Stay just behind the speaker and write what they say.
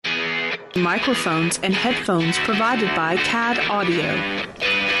Microphones and headphones provided by CAD Audio.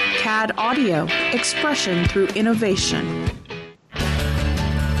 CAD Audio, expression through innovation.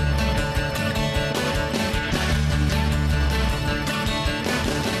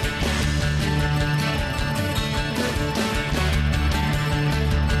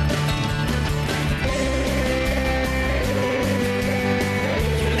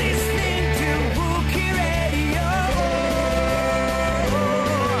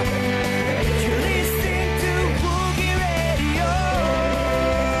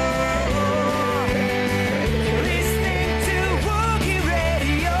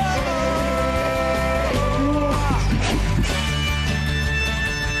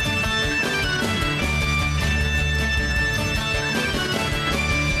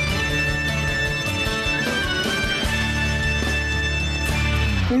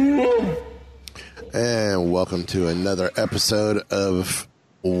 And welcome to another episode of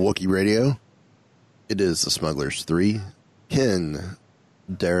Wookiee Radio. It is the Smugglers 3. Ken,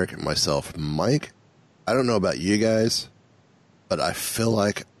 Derek, and myself, Mike. I don't know about you guys, but I feel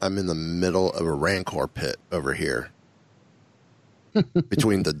like I'm in the middle of a Rancor pit over here.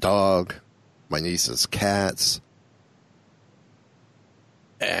 Between the dog, my niece's cats,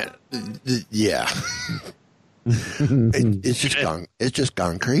 and yeah. It's just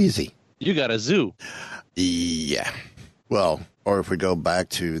gone crazy. You got a zoo. Yeah. Well, or if we go back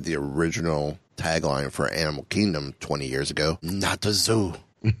to the original tagline for Animal Kingdom 20 years ago, not a zoo.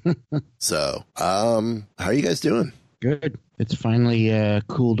 So, how are you guys doing? Good. It's finally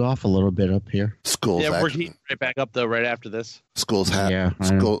cooled off a little bit up here. School's we're heating right back up though. Right after this, schools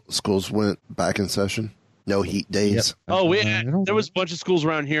went back in session. No heat days. Yep. Oh, there was a bunch of schools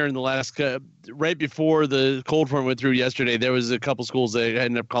around here in the last right before the cold front went through yesterday. There was a couple schools that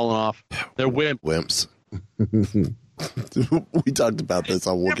ended up calling off. They're wimps. We talked about this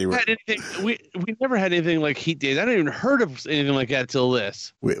on Wookiee. We never had anything like heat days. I didn't even heard of anything like that till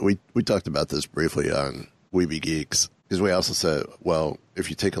this. We talked about this briefly on Weeby Geeks because we also said, well,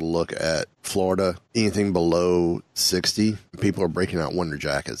 if you take a look at Florida, anything below 60, people are breaking out winter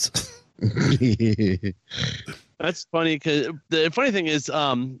jackets. That's funny because the funny thing is,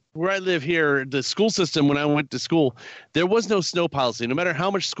 where I live here, the school system, when I went to school, there was no snow policy. No matter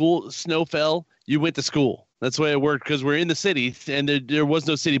how much snow fell, you went to school. That's the way it worked because we're in the city and there was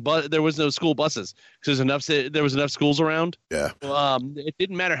no there was no school buses because there was enough schools around. Yeah. It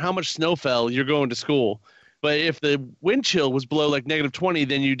didn't matter how much snow fell, you're going to school. But if the wind chill was below like -20,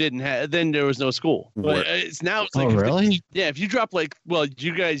 then then there was no school. But it's like, oh, really? If you drop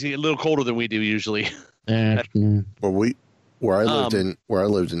you guys get a little colder than we do usually. Well, where I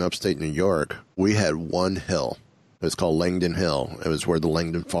lived in upstate New York, we had one hill. It was called Langdon Hill. It was where the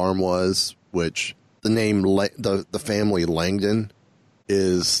Langdon farm was, which the name the family Langdon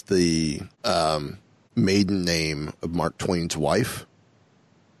is the maiden name of Mark Twain's wife,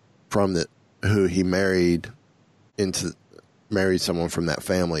 who he married someone from that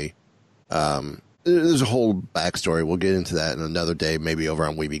family. There's a whole backstory. We'll get into that in another day, maybe over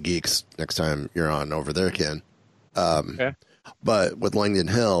on Weeby Geeks next time you're on over there, Ken. Okay. But with Langdon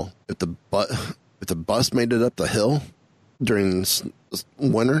Hill, if the bus made it up the hill during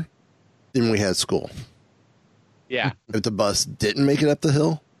winter, then we had school. Yeah. If the bus didn't make it up the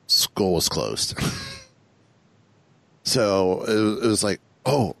hill, school was closed. So it was like,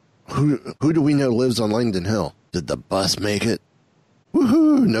 oh, who do we know lives on Langdon Hill? Did the bus make it?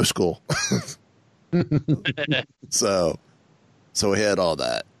 Woohoo! No school. So we had all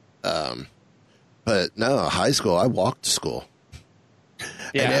that. But no, high school, I walked to school.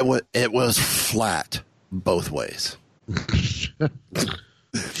 Yeah. And it was flat both ways.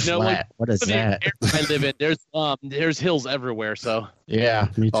 Flat. What is that? I live in, there's hills everywhere, so. Yeah,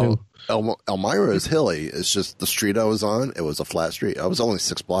 me too. Elmira is hilly. It's just the street I was on, it was a flat street. I was only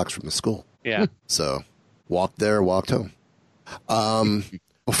 6 blocks from the school. Yeah. So walked there, walked home.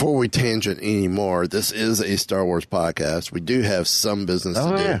 Before we tangent anymore, this is a Star Wars podcast. We do have some business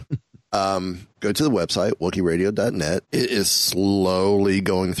to do. Yeah. Go to the website, WookieeRadio.net. It is slowly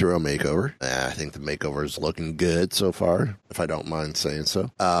going through a makeover. I think the makeover is looking good so far, if I don't mind saying so.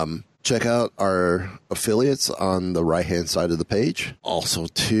 Check out our affiliates on the right-hand side of the page. Also,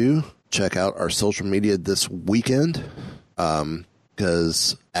 too, check out our social media this weekend.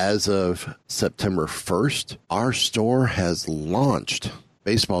 Because as of September 1st, our store has launched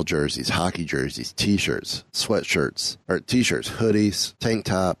baseball jerseys, hockey jerseys, t-shirts, sweatshirts, or t-shirts, hoodies, tank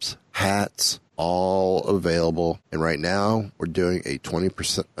tops, hats, all available. And right now we're doing a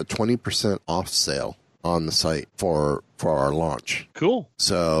 20% off sale on the site for our launch. Cool.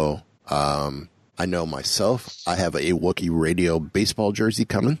 So I know myself, I have a Wookiee Radio baseball jersey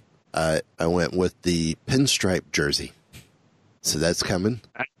coming. I went with the pinstripe jersey. So that's coming.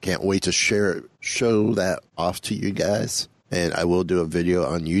 Can't wait to show that off to you guys. And I will do a video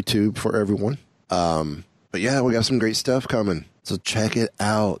on YouTube for everyone. But yeah, we got some great stuff coming. So check it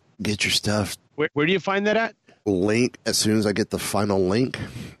out. Get your stuff. Where do you find that at? Link as soon as I get the final link.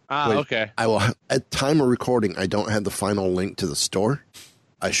 Okay. I will. At time of recording, I don't have the final link to the store.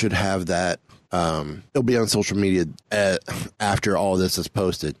 I should have that. It'll be on social media after all this is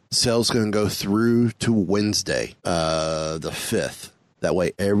posted. Sale's going to go through to Wednesday, the 5th. That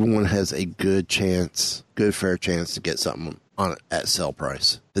way, everyone has a good fair chance to get something on it at sale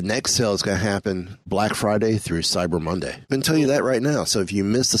price. The next sale is going to happen Black Friday through Cyber Monday. I'm going to tell you that right now. So if you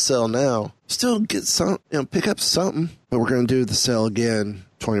miss the sale now, still get some, pick up something. But we're going to do the sale again,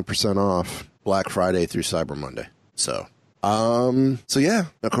 20% off Black Friday through Cyber Monday. So yeah,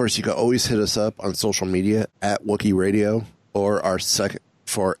 of course, you can always hit us up on social media at Wookiee Radio or our second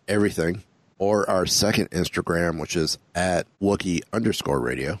Instagram, which is at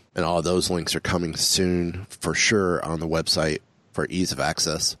Wookiee_radio. And all those links are coming soon for sure on the website for ease of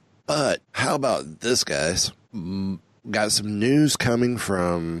access. But how about this, guys? Got some news coming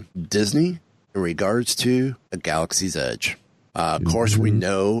from Disney in regards to A Galaxy's Edge. Of course, we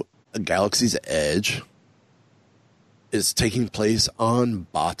know A Galaxy's Edge is taking place on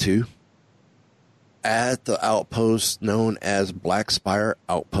Batuu at the outpost known as Black Spire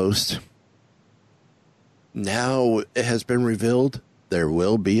Outpost. Now it has been revealed there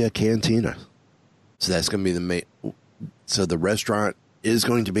will be a cantina. So that's going to be the main. So the restaurant is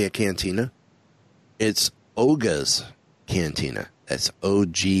going to be a cantina. It's Oga's Cantina. That's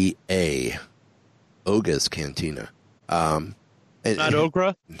OGA. Oga's Cantina. Not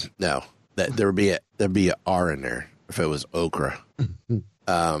Okra? No. There'd be a R in there if it was Okra.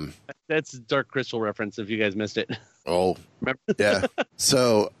 That's a Dark Crystal reference if you guys missed it. Oh, remember? Yeah.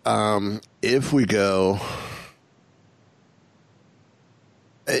 So, if we go,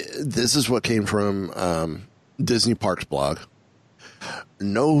 this is what came from Disney Parks blog.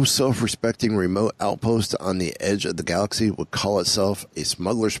 No self-respecting remote outpost on the edge of the galaxy would call itself a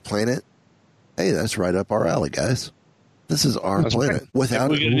smuggler's planet. Hey, that's right up our alley, guys. This is our planet.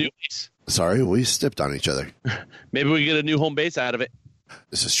 Without sorry, we stepped on each other. Maybe we get a new home base out of it.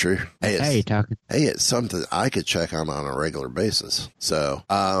 This is true. Hey, it's something I could check on a regular basis. So,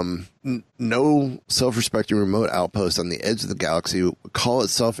 no self-respecting remote outpost on the edge of the galaxy would call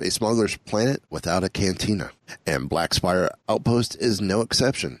itself a smuggler's planet without a cantina. And Black Spire Outpost is no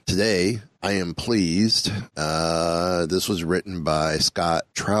exception. Today, I am pleased. This was written by Scott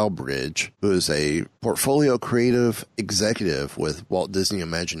Trowbridge, who is a portfolio creative executive with Walt Disney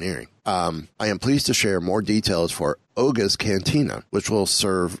Imagineering. I am pleased to share more details for Oga's Cantina, which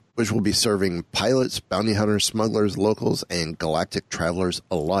will be serving pilots, bounty hunters, smugglers, locals, and galactic travelers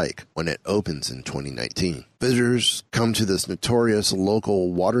alike when it opens in 2019. Visitors come to this notorious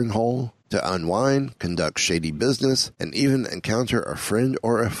local watering hole to unwind, conduct shady business, and even encounter a friend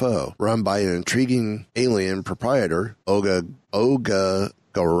or a foe. Run by an intriguing alien proprietor, Oga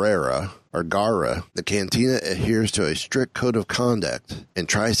Gara, the cantina adheres to a strict code of conduct and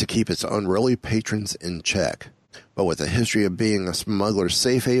tries to keep its unruly patrons in check. But with a history of being a smuggler's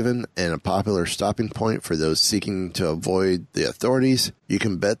safe haven and a popular stopping point for those seeking to avoid the authorities, you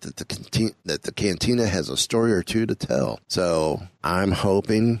can bet that the cantina has a story or two to tell. So I'm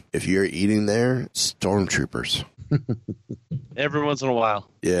hoping if you're eating there, stormtroopers. Every once in a while.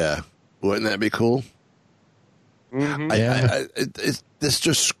 Yeah. Wouldn't that be cool? Mm-hmm. This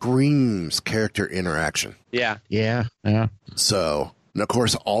just screams character interaction. Yeah. Yeah. So, and of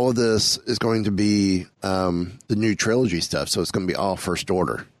course, all of this is going to be the new trilogy stuff. So it's going to be all First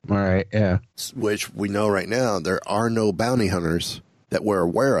Order. All right. Yeah. Which we know right now there are no bounty hunters that we're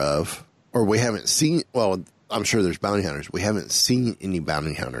aware of, or we haven't seen. Well, I'm sure there's bounty hunters. We haven't seen any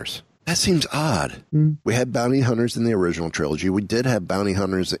bounty hunters. That seems odd. We had bounty hunters in the original trilogy. We did have bounty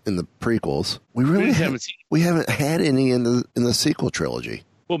hunters in the prequels. We haven't had any in the sequel trilogy.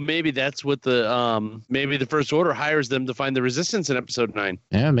 Well, maybe that's what maybe the First Order hires them to find the Resistance in Episode 9.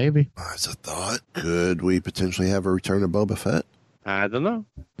 Yeah, maybe. That's a thought. Could we potentially have a return of Boba Fett? I don't know.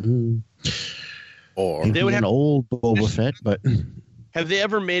 Or they would have an old Boba Fett, but. Have they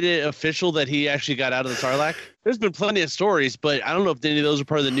ever made it official that he actually got out of the Sarlacc? There's been plenty of stories, but I don't know if any of those are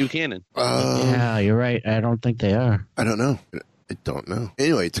part of the new canon. Yeah, you're right. I don't think they are. I don't know.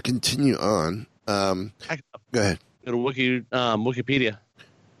 Anyway, to continue on, go ahead. Go to Wikipedia.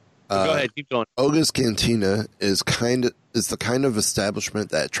 Go ahead, keep going. Oga's Cantina is the kind of establishment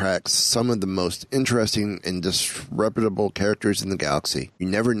that attracts some of the most interesting and disreputable characters in the galaxy. You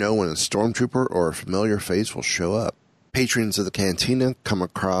never know when a stormtrooper or a familiar face will show up. Patrons of the cantina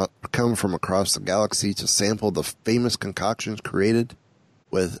come from across the galaxy to sample the famous concoctions created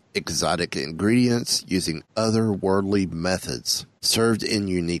with exotic ingredients using otherworldly methods, served in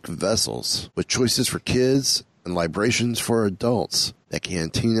unique vessels, with choices for kids and libations for adults. The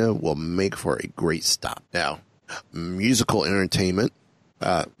cantina will make for a great stop. Now, musical entertainment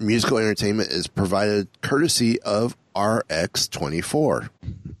is provided courtesy of RX-24.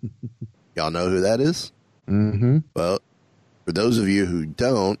 Y'all know who that is? Mm-hmm. Well, for those of you who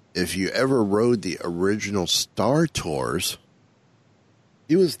don't, if you ever rode the original Star Tours,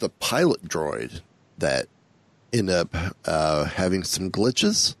 he was the pilot droid that ended up having some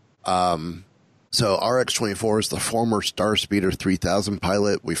glitches. So RX-24 is the former Starspeeder 3000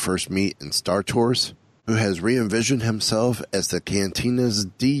 pilot we first meet in Star Tours, who has re-envisioned himself as the cantina's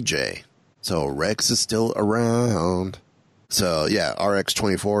DJ. So Rex is still around. So yeah,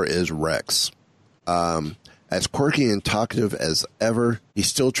 RX-24 is Rex. As quirky and talkative as ever, he's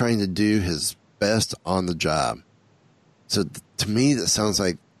still trying to do his best on the job. So to me, that sounds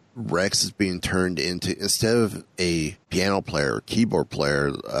like Rex is being turned into, instead of a piano player or keyboard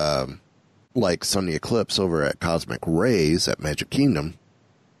player, like Sonny Eclipse over at Cosmic Rays at Magic Kingdom,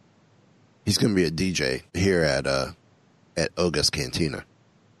 he's going to be a DJ here at Oga's Cantina.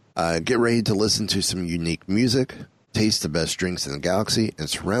 Get ready to listen to some unique music, taste the best drinks in the galaxy, and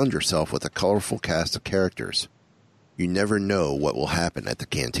surround yourself with a colorful cast of characters. You never know what will happen at the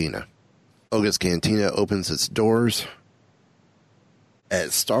cantina. Oga's Cantina opens its doors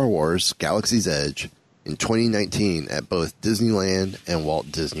at Star Wars Galaxy's Edge in 2019 at both Disneyland and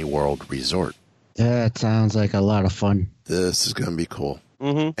Walt Disney World Resort. That sounds like a lot of fun. This is going to be cool.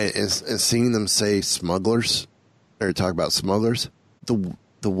 Mm-hmm. And seeing them say smugglers, or talk about smugglers, the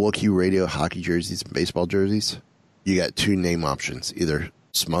Wookiee radio hockey jerseys and baseball jerseys, you got two name options, either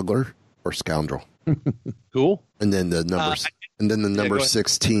smuggler or scoundrel. Cool. And then the number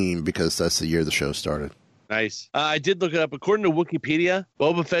 16, because that's the year the show started. Nice. I did look it up. According to Wikipedia,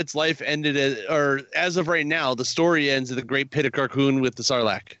 Boba Fett's life ended as of right now, the story ends at the Great Pit of Carkoon with the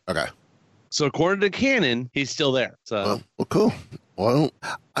Sarlacc. Okay. So according to canon, he's still there. So well cool. Well,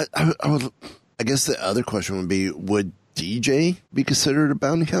 I guess the other question would be, would DJ be considered a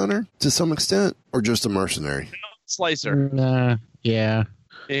bounty hunter to some extent, or just a mercenary? Slicer. Yeah.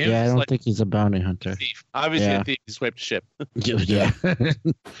 I don't think he's a bounty hunter. Thief. Obviously, a thief. He swiped a ship. Yeah.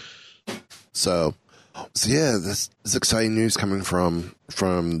 So yeah, this is exciting news coming from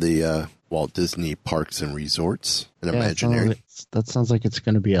the Walt Disney Parks and Resorts and Imagineering. That sounds like it's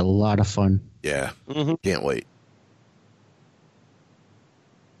going to be a lot of fun. Yeah, Can't wait.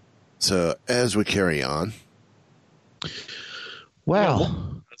 So as we carry on,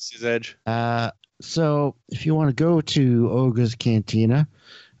 well, that's his edge. So if you want to go to Oga's Cantina,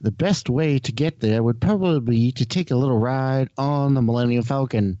 the best way to get there would probably be to take a little ride on the Millennium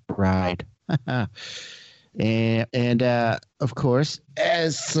Falcon ride. and of course,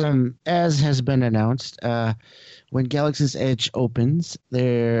 as has been announced, when Galaxy's Edge opens,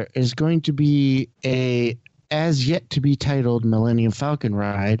 there is going to be a as yet to be titled Millennium Falcon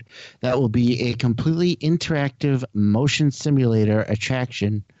ride that will be a completely interactive motion simulator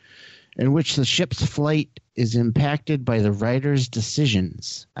attraction in which the ship's flight is impacted by the rider's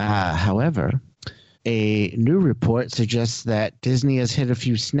decisions. However, a new report suggests that Disney has hit a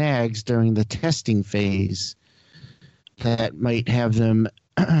few snags during the testing phase that might have them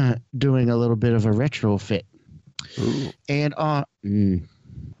doing a little bit of a retrofit. Ooh. And on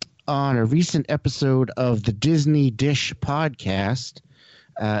a recent episode of the Disney Dish podcast,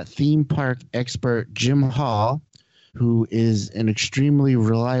 theme park expert Jim Hall, who is an extremely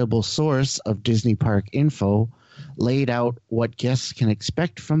reliable source of Disney park info, laid out what guests can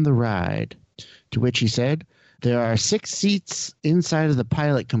expect from the ride. To which he said, there are 6 seats inside of the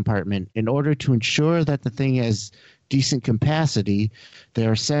pilot compartment. In order to ensure that the thing has decent capacity,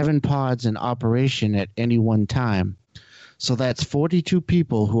 there are 7 pods in operation at any one time. So that's 42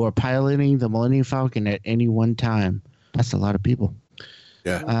 people who are piloting the Millennium Falcon at any one time. That's a lot of people.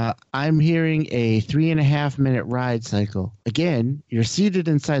 Yeah. I'm hearing a 3.5-minute ride cycle. Again, you're seated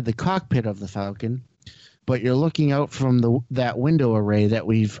inside the cockpit of the Falcon, but you're looking out from that window array that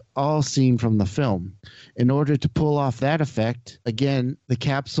we've all seen from the film. In order to pull off that effect, again, the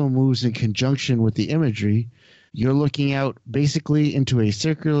capsule moves in conjunction with the imagery. You're looking out basically into a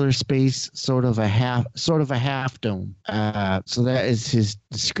circular space, sort of a half dome. So that is his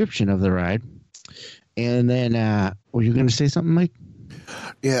description of the ride. And then, were you going to say something, Mike?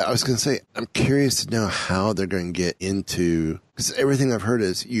 Yeah, I was going to say, I'm curious to know how they're going to get into, because everything I've heard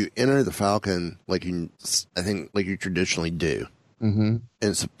is you enter the Falcon like you traditionally do. Mm-hmm.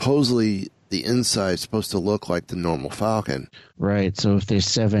 And supposedly the inside's supposed to look like the normal Falcon. Right. So if there's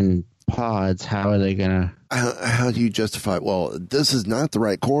 7 pods, how are they gonna? How do you justify? Well, this is not the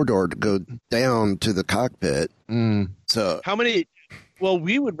right corridor to go down to the cockpit. So how many? Well,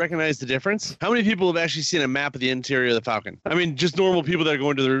 we would recognize the difference. How many people have actually seen a map of the interior of the Falcon? I mean, just normal people that are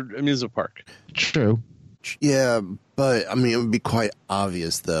going to their amusement park. True. Yeah, but I mean, it would be quite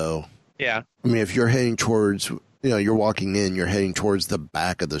obvious, though. Yeah. I mean, if you're heading towards, you're walking in, you're heading towards the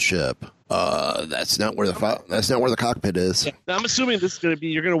back of the ship. That's not where the cockpit is. Yeah. Now, I'm assuming this is going to be,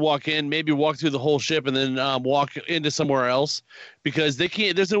 you're going to walk in, maybe walk through the whole ship, and then walk into somewhere else, because they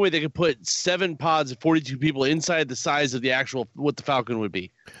can't. There's no way they could put 7 pods of 42 people inside the size of the actual what the Falcon would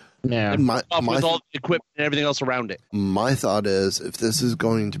be. Yeah, with all the equipment and everything else around it. My thought is, if this is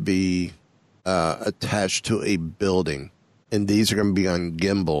going to be attached to a building, and these are going to be on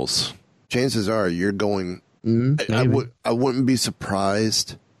gimbals, chances are you're going. I wouldn't be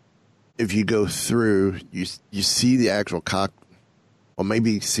surprised if you go through, you see the actual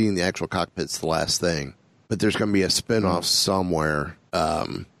maybe seeing the actual cockpit's the last thing, but there's going to be a spinoff somewhere,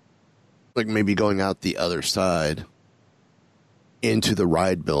 like maybe going out the other side into the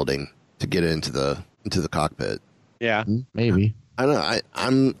ride building to get into the cockpit. Yeah, maybe. I don't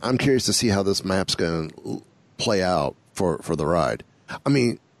know. I'm curious to see how this map's going to play out for the ride. I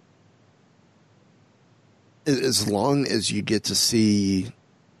mean, as long as you get to see,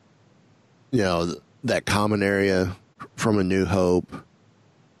 that common area from A New Hope,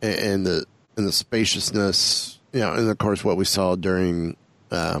 and the spaciousness, and of course what we saw during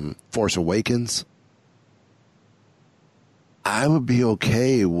Force Awakens, I would be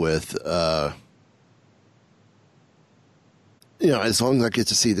okay with, as long as I get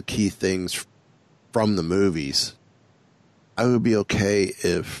to see the key things from the movies, I would be okay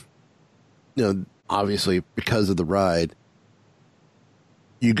if, obviously because of the ride,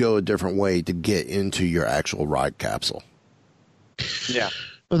 you go a different way to get into your actual ride capsule. Yeah.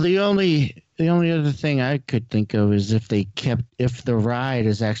 Well, the only other thing I could think of is if the ride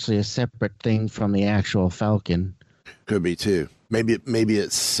is actually a separate thing from the actual Falcon. Could be too. Maybe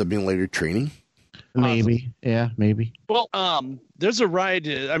it's simulator training. Maybe. Yeah, maybe. Well, there's a ride.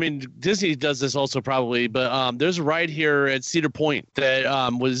 I mean, Disney does this also probably, but there's a ride here at Cedar Point that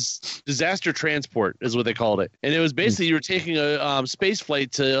was disaster transport is what they called it. And it was basically you were taking a space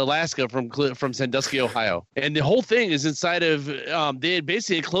flight to Alaska from Sandusky, Ohio. And the whole thing is inside of they had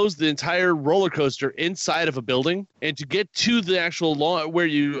basically closed the entire roller coaster inside of a building. And to get to the actual where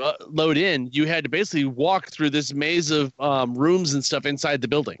you load in, you had to basically walk through this maze of rooms and stuff inside the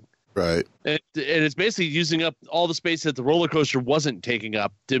building. Right. And it's basically using up all the space that the roller coaster wasn't taking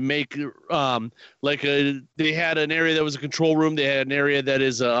up to make they had an area that was a control room. They had an area that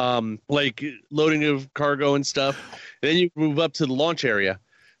is like loading of cargo and stuff. And then you move up to the launch area.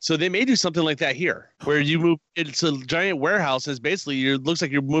 So they may do something like that here, where you move. It's a giant warehouse. And it's basically it looks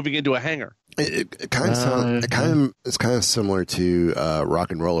like you're moving into a hangar. It kind of similar to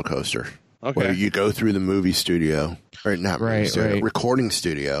Rock and Roller Coaster. Okay. Where you go through the movie studio, or not movie studio, recording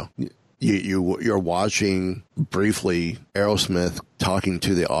studio. You're watching briefly Aerosmith talking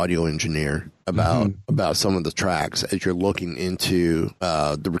to the audio engineer about some of the tracks as you're looking into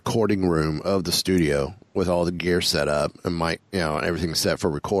the recording room of the studio with all the gear set up and mic, everything set for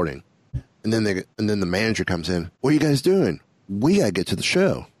recording. And then the manager comes in. What are you guys doing? We gotta get to the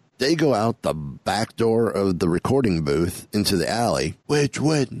show. They go out the back door of the recording booth into the alley, which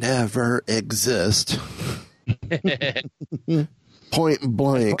would never exist. Point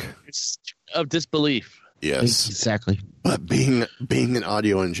blank. Of disbelief. Yes. Exactly. But being an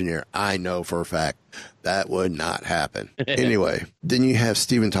audio engineer, I know for a fact that would not happen. Anyway, then you have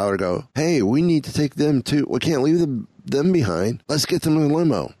Steven Tyler go, hey, we need to take them too. We can't leave them behind. Let's get them in a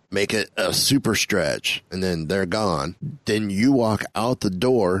limo. Make it a super stretch. And then they're gone. Then you walk out the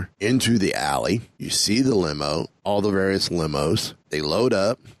door into the alley. You see the limo, all the various limos. They load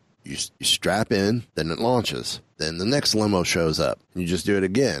up. You strap in. Then it launches. Then the next limo shows up. You just do it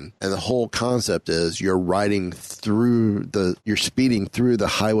again. And the whole concept is you're speeding through the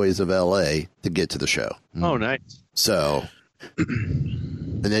highways of LA to get to the show. Oh, nice. So,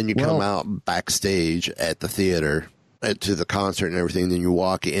 and then you come out backstage at the theater to the concert and everything. Then you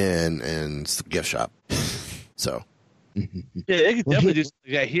walk in and it's the gift shop. So, yeah, they could definitely do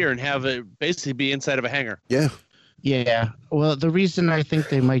something like that here and have it basically be inside of a hangar. Yeah. Yeah. Well, the reason I think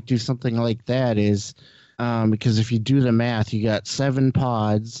they might do something like that is because if you do the math, you got 7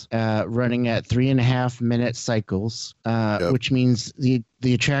 pods running at 3.5-minute cycles, which means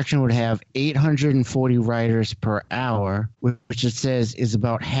the attraction would have 840 riders per hour, which it says is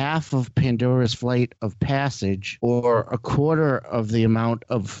about half of Pandora's Flight of Passage, or a quarter of the amount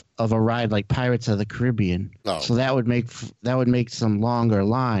of a ride like Pirates of the Caribbean. Oh. So that would make some longer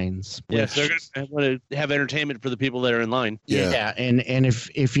lines. Yeah, so they're going to want to have entertainment for the people that are in line. Yeah, and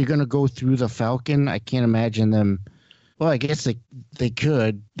if you're going to go through the Falcon, I can't imagine them. Well, I guess they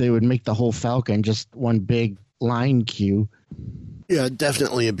could. They would make the whole Falcon just one big line queue. Yeah,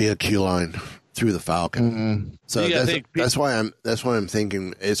 definitely it'd be a queue line through the Falcon. Mm-hmm. So that's why I'm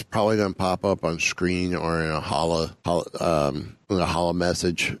thinking it's probably going to pop up on screen or in a holo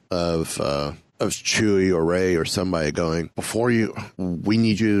message of Chewie or Rey or somebody going, we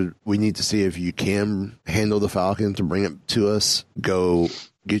need to see if you can handle the Falcon to bring it to us. Go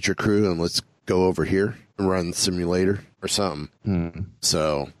get your crew and let's go over here and run the simulator or something.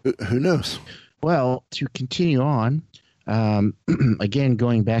 So who knows? Well, to continue on, again,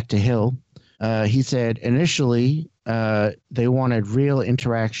 going back to Hill, he said initially they wanted real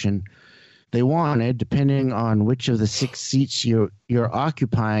interaction. They wanted, depending on which of the 6 seats you're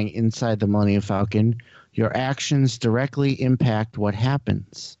occupying inside the Millennium Falcon, your actions directly impact what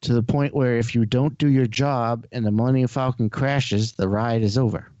happens, to the point where if you don't do your job and the Millennium Falcon crashes, the ride is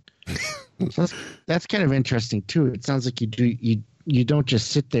over. So that's kind of interesting too. It sounds like you don't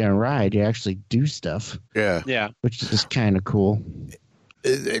just sit there and ride; you actually do stuff. Yeah, which is kind of cool.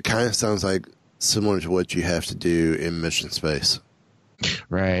 It kind of sounds like similar to what you have to do in Mission Space.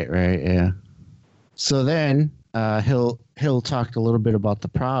 Right, yeah. So then Hill talked a little bit about the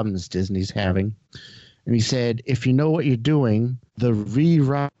problems Disney's having, and he said, if you know what you're doing, the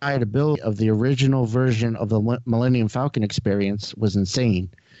re-rideability of the original version of the Millennium Falcon experience was insane.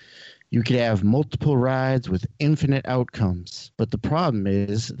 You could have multiple rides with infinite outcomes. But the problem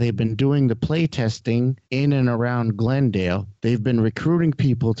is they've been doing the play testing in and around Glendale. They've been recruiting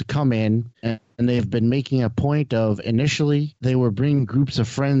people to come in, and they've been making a point of, initially, they were bringing groups of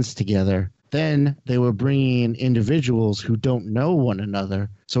friends together. Then they were bringing in individuals who don't know one another.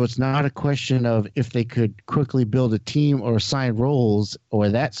 So it's not a question of if they could quickly build a team or assign roles or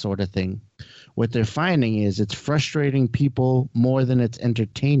that sort of thing. What they're finding is it's frustrating people more than it's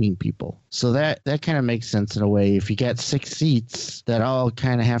entertaining people. So that kind of makes sense in a way. If you got 6 seats that all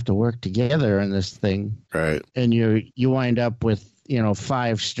kind of have to work together in this thing, right? And you wind up with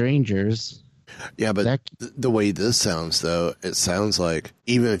 5 strangers. Yeah, but the way this sounds, though, it sounds like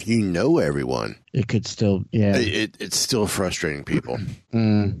even if you know everyone, it could still, it's still frustrating people.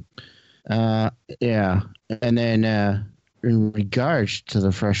 Yeah, and then. In regards to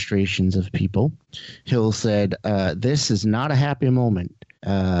the frustrations of people, Hill said, this is not a happy moment.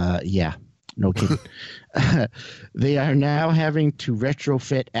 Yeah, no kidding. They are now having to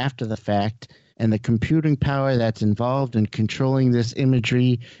retrofit after the fact, and the computing power that's involved in controlling this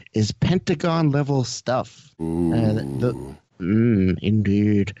imagery is Pentagon-level stuff.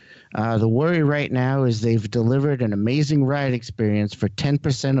 Indeed. The worry right now is they've delivered an amazing ride experience for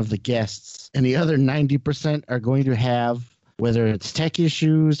 10% of the guests, and the other 90% are going to have, whether it's tech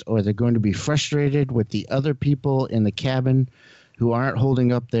issues or they're going to be frustrated with the other people in the cabin who aren't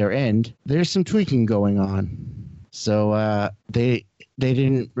holding up their end. There's some tweaking going on. So they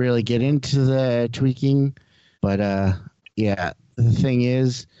didn't really get into the tweaking, but the thing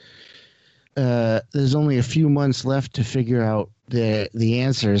is, there's only a few months left to figure out the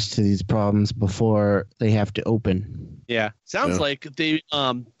answers to these problems before they have to open. Yeah, sounds like they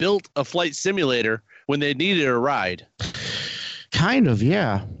built a flight simulator when they needed a ride. Kind of,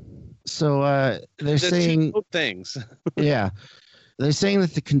 yeah. So they're saying two things. Yeah, they're saying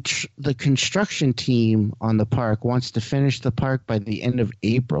that the construction team on the park wants to finish the park by the end of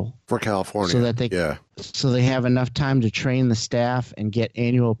April for California, so they have enough time to train the staff and get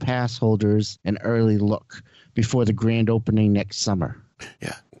annual pass holders an early look before the grand opening next summer.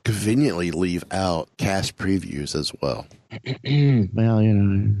 Yeah, conveniently leave out cast previews as well. Well,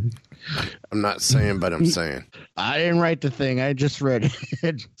 I'm not saying, but I'm saying. I didn't write the thing. I just read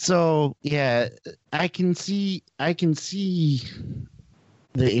it. So, yeah, I can see the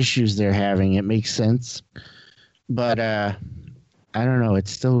issues they're having. It makes sense. But I don't know.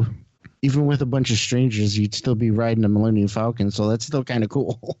 It's still, even with a bunch of strangers, you'd still be riding a Millennium Falcon. So that's still kind of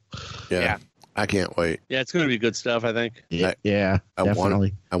cool. Yeah. I can't wait. Yeah, it's going to be good stuff, I think. Yeah,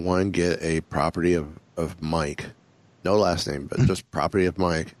 definitely. I want to get a property of Mike. No last name, but just property of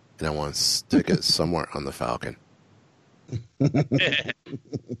Mike. And I want to stick it somewhere on the Falcon.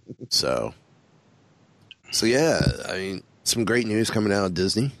 So yeah, I mean, some great news coming out of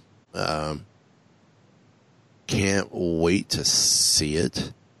Disney. Can't wait to see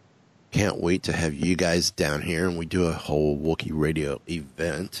it. Can't wait to have you guys down here and we do a whole Wookiee Radio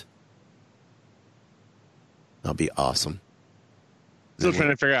event. That'll be awesome. Still trying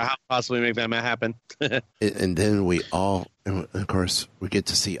to figure out how to possibly make that happen. And then we all, of course, we get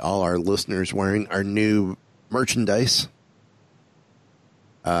to see all our listeners wearing our new merchandise.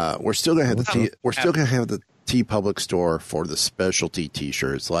 We're still gonna have the T Public store for the specialty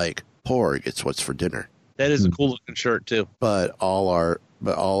T-shirts, like Porg. It's what's for dinner. That is a cool looking shirt too. But all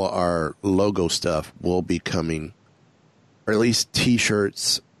our logo stuff will be coming, or at least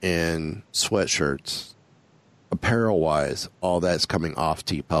T-shirts and sweatshirts, apparel wise. All that's coming off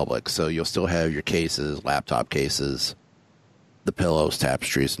T Public, so you'll still have your cases, laptop cases, the pillows,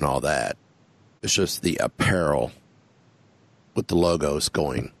 tapestries, and all that. It's just the apparel with the logos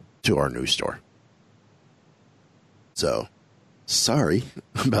going to our new store. So, sorry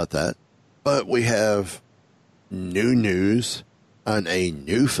about that. But we have new news on a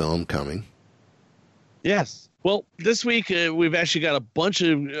new film coming. Yes. Well, this week we've actually got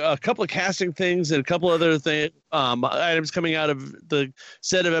a couple of casting things and a couple other items coming out of the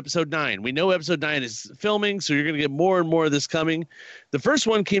set of episode 9. We know episode 9 is filming, so you're going to get more and more of this coming. The first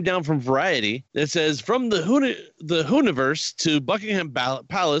one came down from Variety that says, from the Hooniverse to Buckingham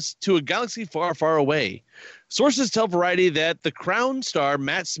Palace to a galaxy far, far away. Sources tell Variety that the Crown star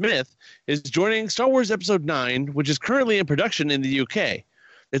Matt Smith is joining Star Wars Episode 9, which is currently in production in the UK.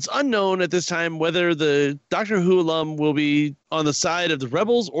 It's unknown at this time whether the Doctor Who alum will be on the side of the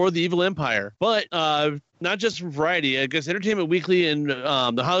Rebels or the Evil Empire. But not just from Variety, I guess Entertainment Weekly and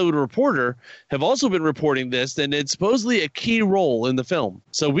The Hollywood Reporter have also been reporting this, and it's supposedly a key role in the film.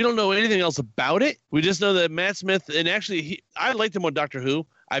 So we don't know anything else about it. We just know that Matt Smith, and actually I liked him on Doctor Who.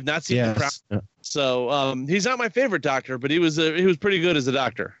 I've not seen The Crown. So he's not my favorite Doctor, but he was pretty good as a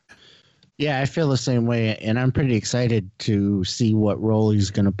Doctor. Yeah, I feel the same way, and I'm pretty excited to see what role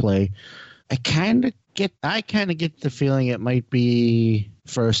he's going to play. I kind of get the feeling it might be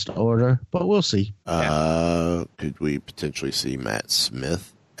First Order, but we'll see. Could we potentially see Matt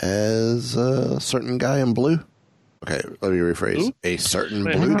Smith as a certain guy in blue? Okay, let me rephrase. Ooh. A certain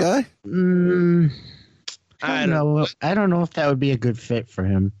blue guy? I don't know if that would be a good fit for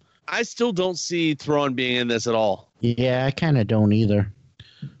him. I still don't see Thrawn being in this at all. Yeah, I kind of don't either.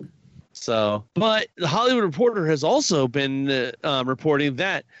 So, but the Hollywood Reporter has also been reporting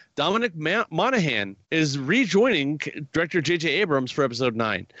that Dominic Monaghan is rejoining director J.J. Abrams for Episode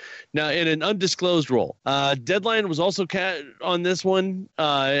 9. Now, in an undisclosed role. Deadline was also on this one.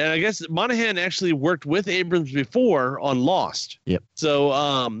 And I guess Monaghan actually worked with Abrams before on Lost. Yep. So,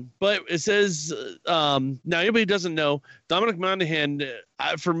 but it says, now anybody who doesn't know, Dominic Monaghan,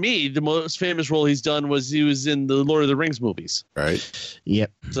 for me, the most famous role he's done was he was in the Lord of the Rings movies. Right.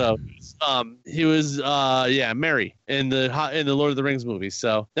 Yep. So, he was, Merry in the Lord of the Rings movies.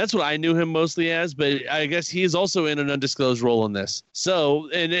 So that's what I knew him mostly as, but I guess he is also in an undisclosed role in this. So,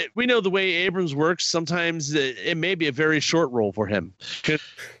 and we know the way Abrams works, sometimes it may be a very short role for him. Because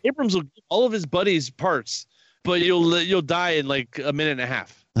Abrams will give all of his buddies parts, but you'll die in like a minute and a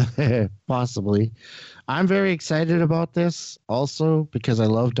half. Possibly. I'm very excited about this also because I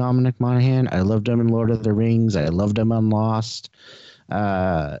love Dominic Monaghan. I loved him in Lord of the Rings. I loved him on Lost.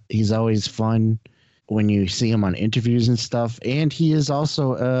 He's always fun when you see him on interviews and stuff. And he is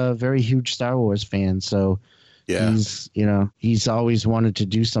also a very huge Star Wars fan. So yeah, he's always wanted to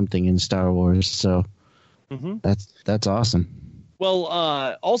do something in Star Wars. So that's awesome. Well,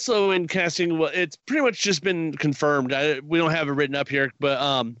 also in casting, it's pretty much just been confirmed. We don't have it written up here,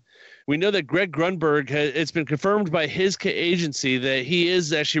 but we know that Greg Grunberg, it's been confirmed by his agency that he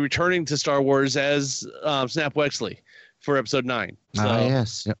is actually returning to Star Wars as Snap Wexley for Episode 9. So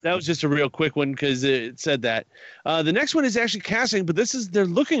yes. Yep. That was just a real quick one because it said that. The next one is actually casting, but they're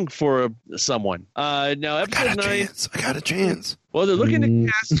looking for someone. Now, Episode 9. I got a chance. Well, they're looking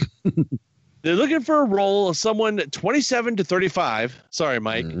to cast. They're looking for a role of someone 27 to 35. Sorry,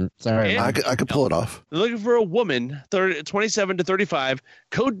 Mike. Sorry, I could pull it off. They're looking for a woman, 27 to 35,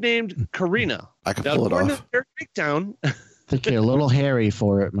 codenamed Karina. I can pull it off. Breakdown. I think you're a little hairy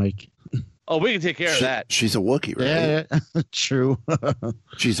for it, Mike. Oh, we can take care of that. She's a Wookiee, right? Yeah, true.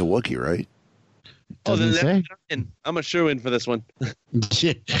 She's a Wookiee, right? Doesn't I'm a shoo-in for this one.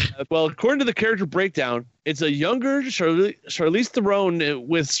 Well, according to the character breakdown, it's a younger Charlize Theron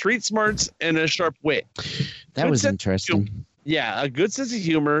with street smarts and a sharp wit. That was interesting. Yeah, a good sense of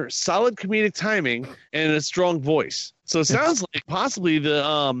humor, solid comedic timing, and a strong voice. So it sounds like possibly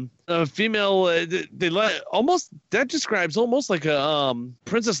the female. That describes almost like a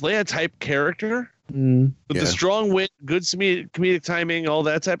Princess Leia type character with the strong wit, good comedic timing, all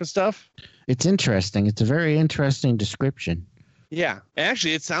that type of stuff. It's interesting. It's a very interesting description. Yeah,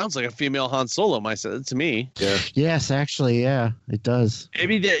 actually, it sounds like a female Han Solo. To me. Yeah. Yes, actually, yeah, it does.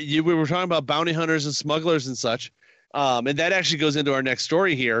 Maybe we were talking about bounty hunters and smugglers and such. And that actually goes into our next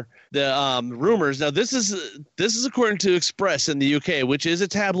story here. The rumors. Now, this is according to Express in the UK, which is a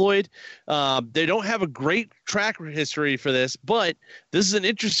tabloid. They don't have a great track history for this, but this is an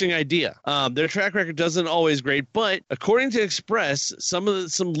interesting idea. Their track record doesn't always great, but according to Express, some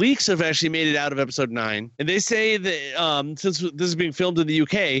leaks have actually made it out of episode 9, and they say that since this is being filmed in the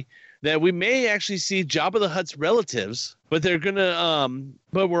UK, that we may actually see Jabba the Hutt's relatives, but they're gonna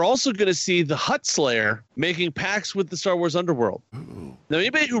but we're also gonna see the Hutt Slayer making pacts with the Star Wars underworld. Ooh. Now,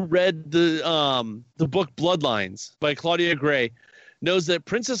 anybody who read the book Bloodlines by Claudia Gray knows that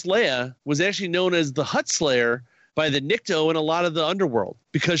Princess Leia was actually known as the Hutt Slayer by the Nikto and a lot of the underworld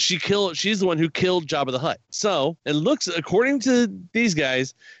because she's the one who killed Jabba the Hutt. So it looks, according to these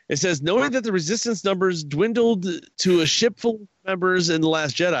guys, it says, knowing that the resistance numbers dwindled to a ship full of members in The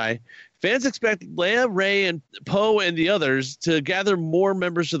Last Jedi, fans expect Leia, Rey, and Poe and the others to gather more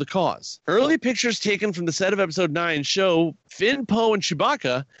members to the cause. Early pictures taken from the set of episode 9 show Finn, Poe, and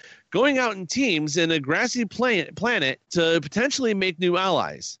Chewbacca going out in teams in a grassy planet to potentially make new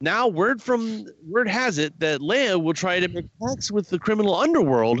allies. Now, word has it that Leia will try to make pacts with the criminal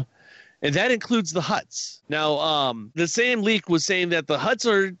underworld, and that includes the Hutts. Now, the same leak was saying that the Hutts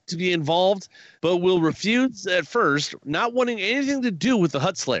are to be involved, but will refuse at first, not wanting anything to do with the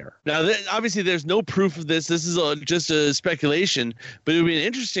Hutt Slayer. Now, obviously, there's no proof of this. This is just a speculation, but it would be an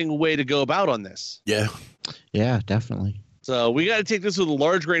interesting way to go about on this. Yeah. Yeah, definitely. So we got to take this with a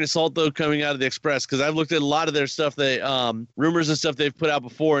large grain of salt, though, coming out of the Express, because I've looked at a lot of their stuff, rumors and stuff they've put out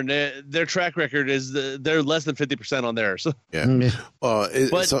before, and their track record is they're less than 50% on theirs. Yeah. Well,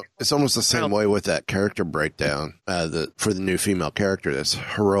 it's almost the same way with that character breakdown for the new female character, that's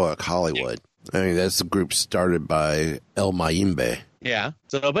Heroic Hollywood. I mean, that's the group started by El Mayimbe. Yeah.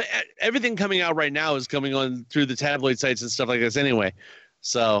 So, but everything coming out right now is coming on through the tabloid sites and stuff like this anyway.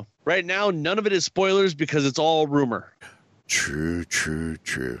 So right now, none of it is spoilers because it's all rumor. True.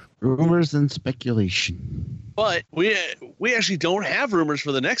 Rumors and speculation. But we actually don't have rumors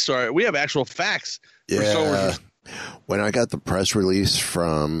for the next story. We have actual facts for Star Wars. When I got the press release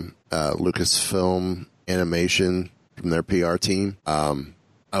from Lucasfilm Animation from their PR team, I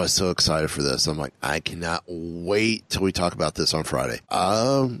was so excited for this. I'm like, I cannot wait till we talk about this on Friday.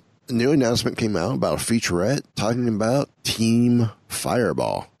 A new announcement came out about a featurette talking about Team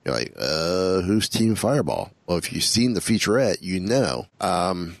Fireball. You're like, who's Team Fireball? Well, if you've seen the featurette, you know.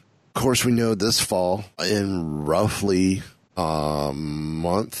 Of course, we know this fall, in roughly a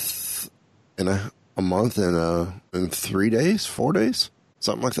month and 3 days, 4 days,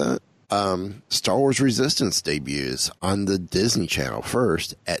 something like that. Star Wars Resistance debuts on the Disney Channel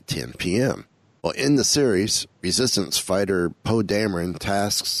first at 10 p.m. Well, in the series, Resistance fighter Poe Dameron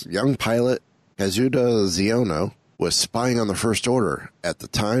tasks young pilot Kazuda Xiono with spying on the First Order. At the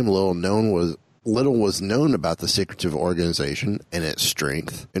time, little was known about the secretive organization and its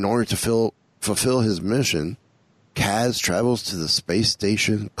strength. In order to fulfill his mission, Kaz travels to the space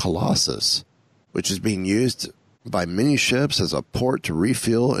station Colossus, which is being used by many ships as a port to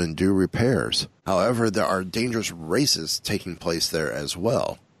refuel and do repairs. However, there are dangerous races taking place there as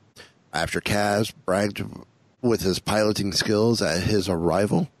well. After Kaz bragged with his piloting skills at his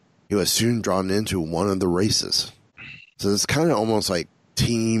arrival, he was soon drawn into one of the races. So it's kind of almost like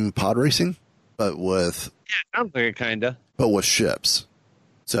team pod racing, but with sounds like it kinda. But with ships.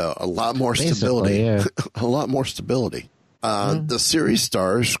 So a lot more stability. Yeah. A lot more stability. The series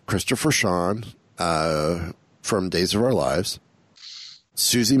stars Christopher Sean from Days of Our Lives,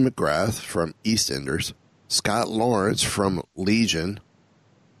 Susie McGrath from EastEnders, Scott Lawrence from Legion,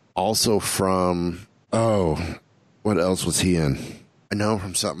 also from what else was he in? I know him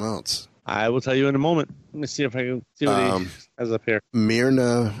from something else. I will tell you in a moment. Let me see if I can see what he has up here.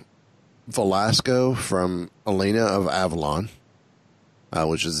 Myrna Velasco from Elena of Avalon,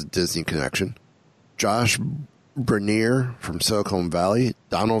 which is a Disney connection. Josh Bernier from Silicon Valley.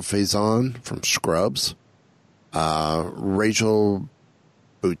 Donald Faison from Scrubs. Rachel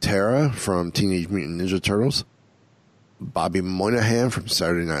Butera from Teenage Mutant Ninja Turtles. Bobby Moynihan from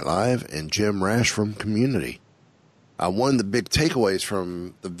Saturday Night Live. And Jim Rash from Community. One of the big takeaways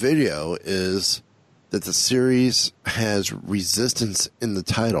from the video is that the series has Resistance in the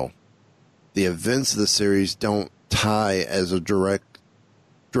title. The events of the series don't tie as a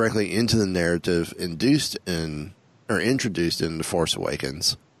directly into the narrative introduced in The Force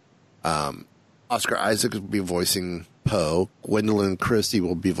Awakens. Oscar Isaac will be voicing Poe. Gwendolyn Christie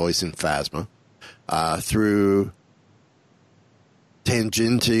will be voicing Phasma. Through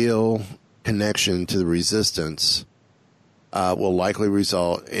tangential connection to the Resistance, will likely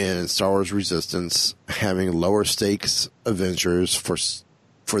result in Star Wars Resistance having lower stakes adventures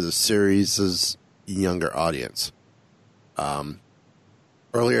for the series' younger audience.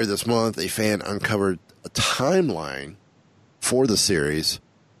 Earlier this month, a fan uncovered a timeline for the series,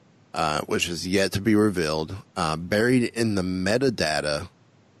 which is yet to be revealed. Buried in the metadata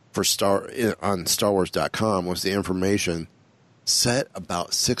on StarWars.com was the information set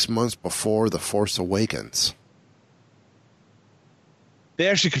about 6 months before The Force Awakens. They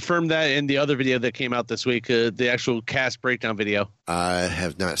actually confirmed that in the other video that came out this week, the actual cast breakdown video. I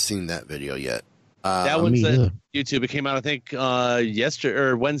have not seen that video yet. That one's on YouTube. It came out, I think, yesterday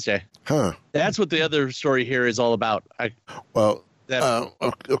or Wednesday. Huh. That's what the other story here is all about. Of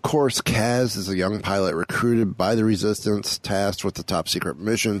course, Kaz is a young pilot recruited by the Resistance, tasked with the top secret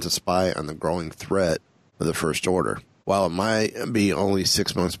mission to spy on the growing threat of the First Order. While it might be only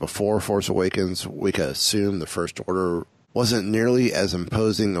 6 months before Force Awakens, we could assume the First Order wasn't nearly as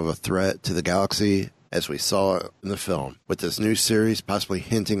imposing of a threat to the galaxy as we saw in the film, with this new series possibly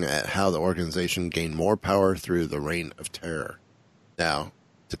hinting at how the organization gained more power through the Reign of Terror. Now,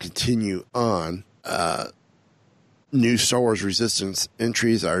 to continue on, new Star Wars Resistance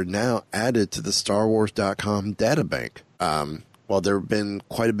entries are now added to the StarWars.com databank. While there have been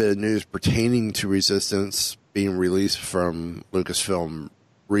quite a bit of news pertaining to Resistance being released from Lucasfilm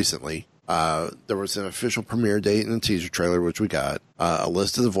recently, there was an official premiere date and a teaser trailer, which we got, a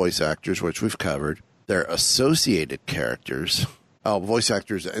list of the voice actors, which we've covered, their associated characters, voice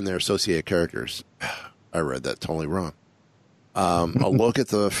actors and their associated characters. I read that totally wrong. A look at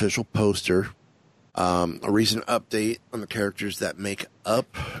the official poster, a recent update on the characters that make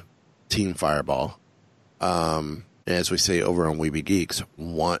up Team Fireball. As we say over on Weeby Geeks,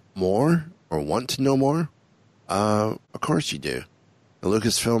 want more or want to know more? Of course you do. The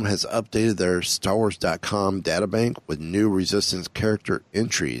Lucasfilm has updated their StarWars.com databank with new Resistance character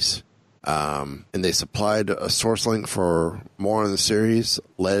entries. And they supplied a source link for more on the series,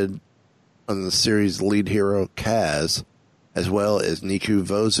 led on the series lead hero Kaz, as well as Niku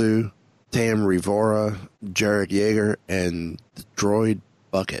Vozu, Tam Rivora, Jarek Yeager, and the droid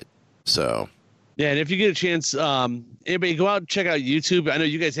Bucket. So, yeah, and if you get a chance, anybody go out and check out YouTube. I know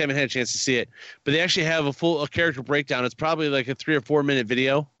you guys haven't had a chance to see it, but they actually have a character breakdown. It's probably like a 3 or 4 minute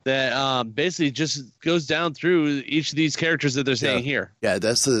video that basically just goes down through each of these characters that they're saying here. Yeah,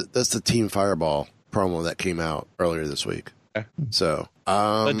 that's the Team Fireball promo that came out earlier this week. Okay. So,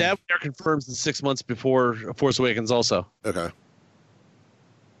 but that confirms the 6 months before Force Awakens also. Okay.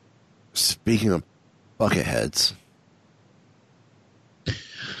 Speaking of bucketheads.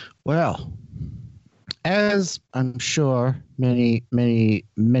 Well, as I'm sure many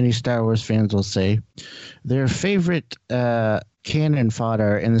Star Wars fans will say, their favorite cannon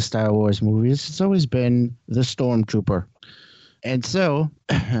fodder in the Star Wars movies has always been the Stormtrooper. And so,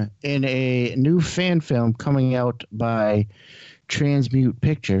 in a new fan film coming out by Transmute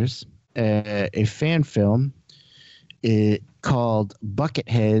Pictures, a fan film called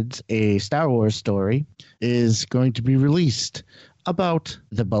Bucketheads, A Star Wars Story, is going to be released about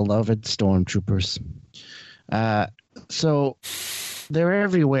the beloved Stormtroopers. So they're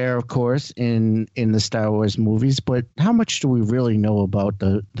everywhere, of course, in the Star Wars movies, but how much do we really know about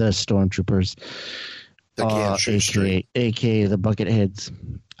the Stormtroopers? AKA the Bucketheads.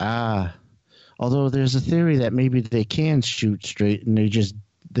 Although there's a theory that maybe they can shoot straight and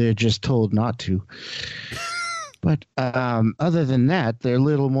they're just told not to. But other than that, they're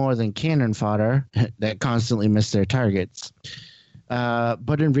little more than cannon fodder that constantly miss their targets.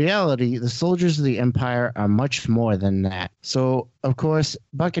 But in reality, the soldiers of the Empire are much more than that. So, of course,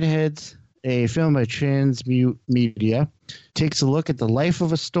 Bucketheads, a film by Transmute Media, takes a look at the life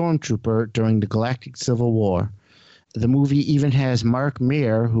of a stormtrooper during the Galactic Civil War. The movie even has Mark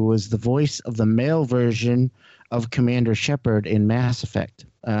Meer, who was the voice of the male version of Commander Shepard in Mass Effect.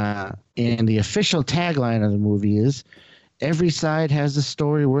 And the official tagline of the movie is, "Every side has a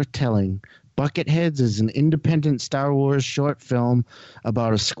story worth telling. Bucketheads is an independent Star Wars short film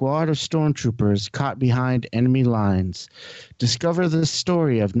about a squad of stormtroopers caught behind enemy lines. Discover the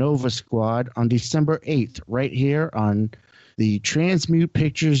story of Nova Squad on December 8th, right here on the Transmute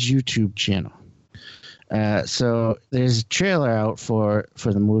Pictures YouTube channel." So there's a trailer out for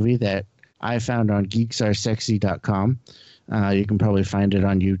the movie that I found on geeksaresexy.com. You can probably find it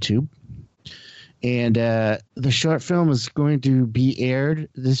on YouTube. And the short film is going to be aired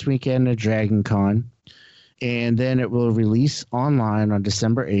this weekend at Dragon Con. And then it will release online on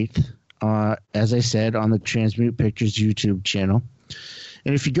December 8th, as I said, on the Transmute Pictures YouTube channel.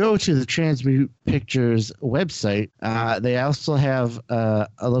 And if you go to the Transmute Pictures website, they also have a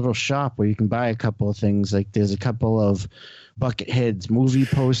little shop where you can buy a couple of things. Like there's a couple of Buckethead's movie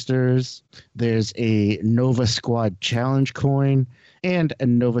posters. There's a Nova Squad challenge coin and a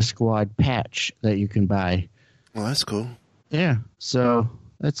Nova Squad patch that you can buy. Well, that's cool. Yeah, so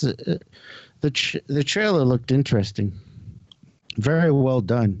that's the trailer looked interesting. Very well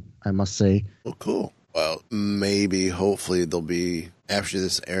done, I must say. Well, cool. Well, maybe, hopefully, there'll be, after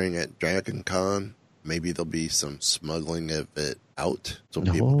this airing at Dragon Con, maybe there'll be some smuggling of it out so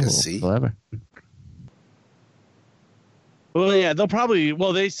people can see. Clever. Well, yeah, they'll probably.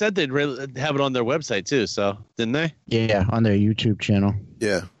 Well, they said they'd have it on their website too. So didn't they? Yeah, on their YouTube channel.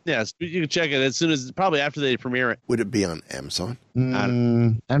 Yeah. Yeah, so you can check it as soon as probably after they premiere it. Would it be on Amazon?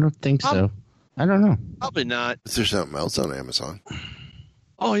 I don't think so. I don't know. Probably not. Is there something else on Amazon?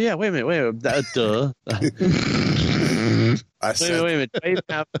 Oh yeah, wait a minute. Duh. I said, Wait a minute.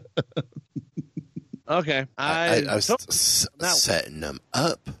 Okay. I was setting them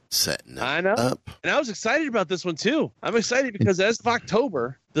up. I know. Up. And I was excited about this one too. I'm excited because as of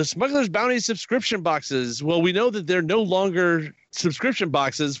October, the Smuggler's Bounty subscription boxes, well, we know that they're no longer subscription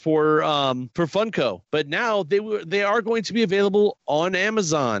boxes for Funko, but now they are going to be available on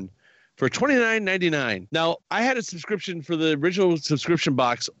Amazon for $29.99. Now, I had a subscription for the original subscription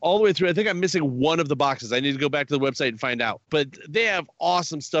box all the way through. I think I'm missing one of the boxes. I need to go back to the website and find out. But they have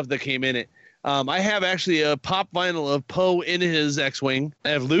awesome stuff that came in it. I have actually a pop vinyl of Poe in his X-Wing. I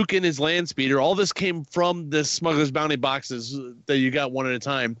have Luke in his land speeder. All this came from the Smuggler's Bounty boxes that you got one at a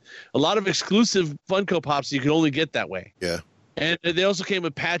time. A lot of exclusive Funko Pops you can only get that way. Yeah. And they also came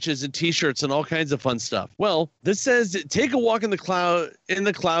with patches and T-shirts and all kinds of fun stuff. Well, this says, take a walk in the clouds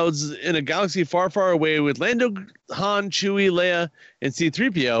in a galaxy far, far away with Lando, Han, Chewie, Leia, and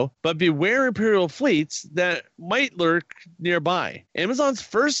C-3PO, but beware Imperial fleets that might lurk nearby. Amazon's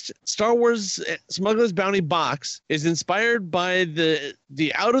first Star Wars Smuggler's Bounty box is inspired by the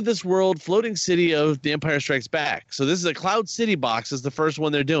out-of-this-world floating city of The Empire Strikes Back. So this is a Cloud City box, is the first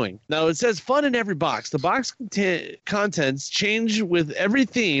one they're doing. Now, it says fun in every box. The box contents change with every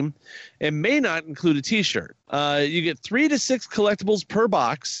theme and may not include a T-shirt. You get 3 to 6 collectibles per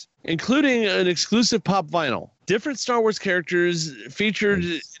box, including an exclusive pop vinyl. Different Star Wars characters featured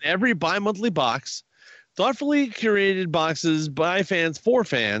in every bi-monthly box. Thoughtfully curated boxes by fans for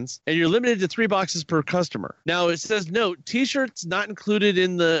fans, and you're limited to 3 boxes per customer. Now it says note: T-shirt not included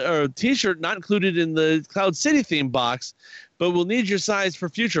in the Cloud City theme box, but we'll need your size for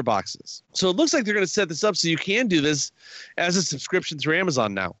future boxes. So it looks like they're going to set this up so you can do this as a subscription through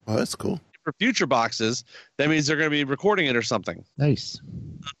Amazon now. Oh, that's cool. For future boxes, that means they're going to be recording it or something. Nice.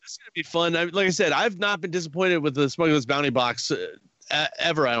 It's going to be fun. Like I said, I've not been disappointed with the Smuggler's Bounty box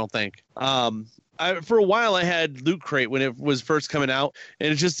ever, I don't think. For a while, I had Loot Crate when it was first coming out,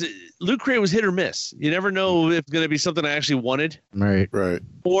 and it's just Loot Crate was hit or miss. You never know if it's going to be something I actually wanted. Right.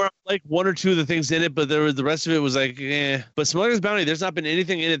 Or like 1 or 2 of the things in it, but the rest of it was like, eh. But Smuggler's Bounty, there's not been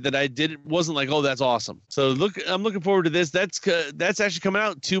anything in it that I wasn't like, oh, that's awesome. So I'm looking forward to this. That's actually coming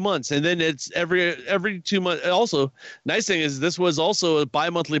out in 2 months, and then it's every 2 months. Also, nice thing is this was also a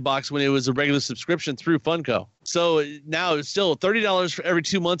bi-monthly box when it was a regular subscription through Funko. So now it's still $30 for every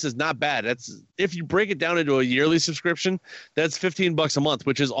 2 months is not bad. That's if you break it down into a yearly subscription, that's $15 a month,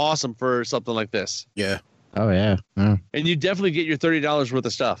 which is awesome for something like this. Yeah. Oh yeah. Oh. And you definitely get your $30 worth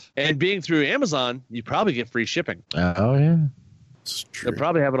of stuff. And being through Amazon, you probably get free shipping. Oh yeah. It's true. They'll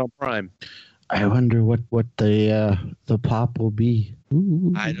probably have it on Prime. I wonder what the pop will be.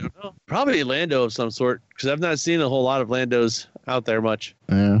 Ooh. I don't know. Probably Lando of some sort, because I've not seen a whole lot of Landos out there much.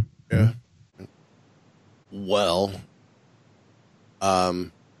 Yeah. Yeah. Well,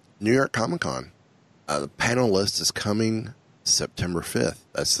 New York Comic Con. The panel list is coming September 5th.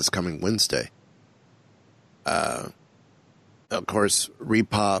 That's this coming Wednesday. Of course,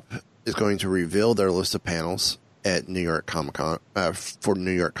 Repop is going to reveal their list of panels at New York Comic Con for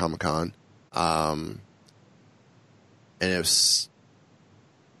New York Comic Con. And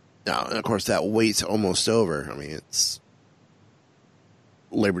of course, that wait's almost over. I mean, it's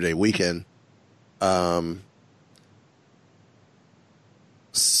Labor Day weekend.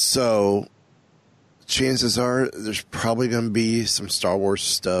 So chances are there's probably going to be some Star Wars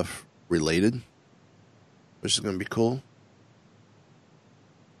stuff related, which is going to be cool.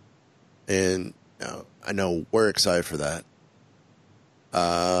 And I know we're excited for that.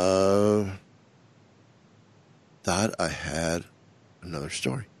 Thought I had another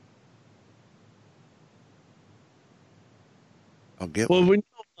story. I'll get one. Well,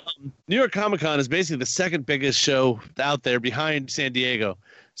 New York Comic Con is basically the second biggest show out there behind San Diego.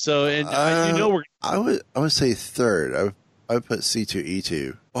 So, and we're I would say third. I would put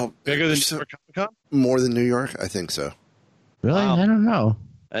C2E2. Well, bigger than New York Comic Con. More than New York, I think so. Really? Wow. I don't know.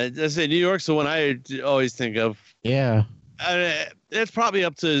 I say New York's the one I always think of. Yeah. It's probably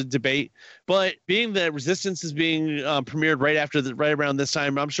up to debate. But being that Resistance is being premiered right around this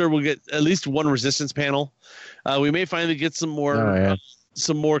time, I'm sure we'll get at least one Resistance panel. We may finally get some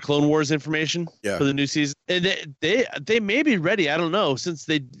more Clone Wars information for the new season, and they may be ready. I don't know, since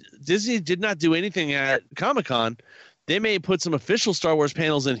Disney did not do anything at Comic-Con. They may put some official Star Wars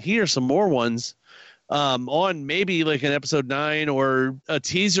panels in here, some more ones. On maybe like an episode 9 or a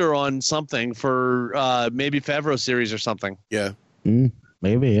teaser on something for maybe Favreau series or something. Yeah.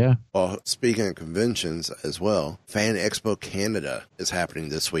 Maybe, yeah. Well, speaking of conventions as well, Fan Expo Canada is happening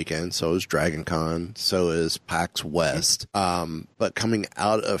this weekend. So is Dragon Con. So is PAX West. But coming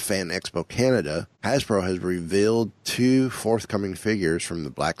out of Fan Expo Canada, Hasbro has revealed 2 forthcoming figures from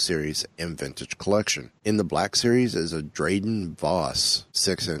the Black Series and Vintage Collection. In the Black Series is a Drayden Voss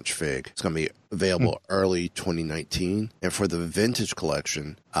 6-inch fig. It's going to be available early 2019. And for the Vintage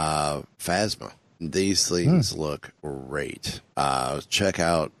Collection, Phasma. These things look great. Check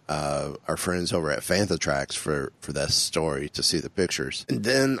out our friends over at Fantha Tracks for that story to see the pictures. And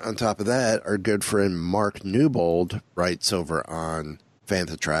then on top of that, our good friend Mark Newbold writes over on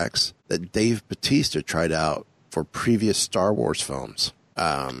Fantha Tracks that Dave Bautista tried out for previous Star Wars films.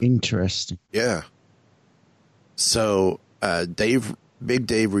 Interesting. Yeah. So Big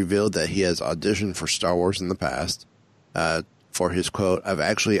Dave revealed that he has auditioned for Star Wars in the past. For his quote, "I've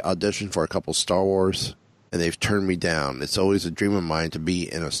actually auditioned for a couple Star Wars, and they've turned me down. It's always a dream of mine to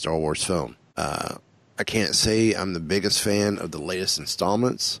be in a Star Wars film. I can't say I'm the biggest fan of the latest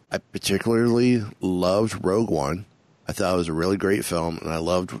installments. I particularly loved Rogue One. I thought it was a really great film, and I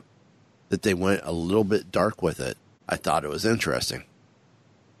loved that they went a little bit dark with it. I thought it was interesting.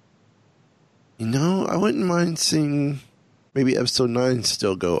 You know, I wouldn't mind seeing maybe Episode 9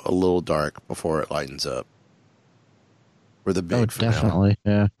 still go a little dark before it lightens up. For the big finale. Definitely,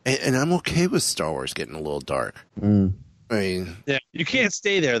 yeah. And I'm okay with Star Wars getting a little dark. I mean, yeah, you can't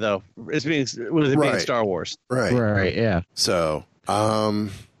stay there though. It's being Star Wars, right, yeah. So,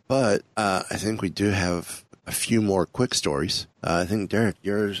 but I think we do have a few more quick stories. I think Derek,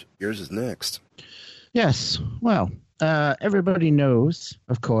 yours is next. Yes. Well, everybody knows,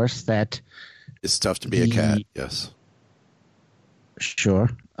 of course, that it's tough to be a cat. Yes. Sure.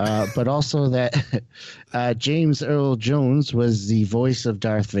 But also that James Earl Jones was the voice of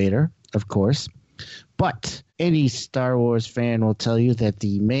Darth Vader, of course. But any Star Wars fan will tell you that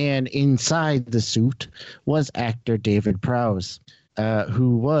the man inside the suit was actor David Prowse,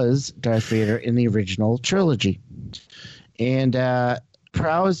 who was Darth Vader in the original trilogy. And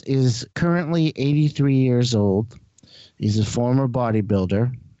Prowse is currently 83 years old. He's a former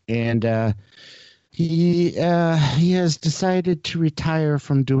bodybuilder. And he has decided to retire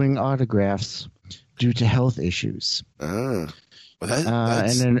from doing autographs due to health issues. Well,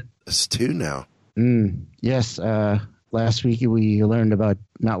 that's 2 now. Yes. Last week we learned about,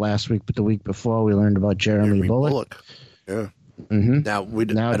 not last week, but the week before, we learned about Jeremy Bullock. Yeah. Mm-hmm.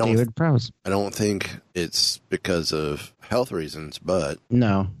 Now David Prowse. I don't think it's because of health reasons, but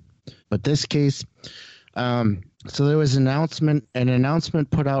no. But this case, so there was an announcement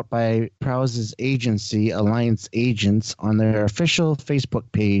put out by Prowse's agency, Alliance Agents, on their official Facebook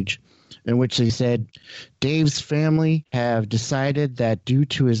page, in which they said Dave's family have decided that due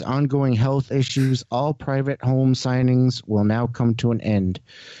to his ongoing health issues, all private home signings will now come to an end.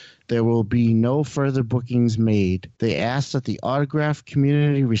 There will be no further bookings made. They ask that the autograph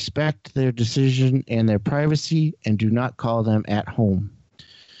community respect their decision and their privacy and do not call them at home.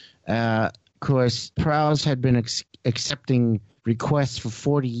 Of course, Prowse had been accepting requests for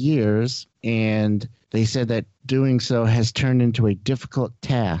 40 years, and they said that doing so has turned into a difficult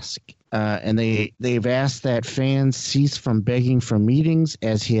task. And they've asked that fans cease from begging for meetings,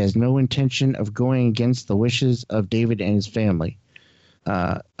 as he has no intention of going against the wishes of David and his family.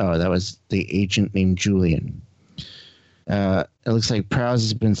 That was the agent named Julian. It looks like Prowse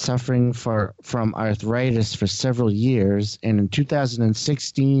has been suffering from arthritis for several years, and in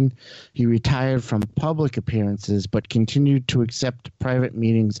 2016, he retired from public appearances but continued to accept private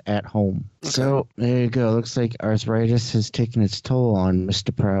meetings at home. Okay. So there you go. Looks like arthritis has taken its toll on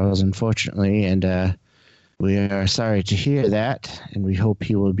Mr. Prowse, unfortunately, and we are sorry to hear that, and we hope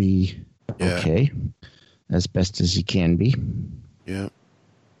he will be okay, as best as he can be. Yeah.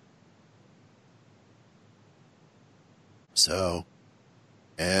 So,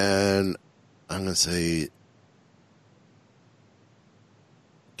 and I'm going to say,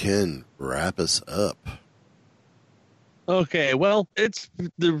 Ken, wrap us up. Okay, well, it's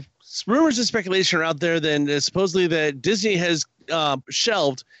the rumors and speculation are out there then supposedly that Disney has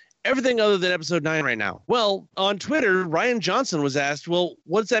shelved everything other than Episode 9 right now. Well, on Twitter, Rian Johnson was asked, well,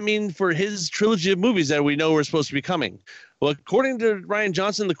 what does that mean for his trilogy of movies that we know are supposed to be coming? Well, according to Ryan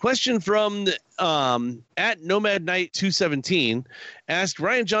Johnson, the question from at Nomad Knight 217 asked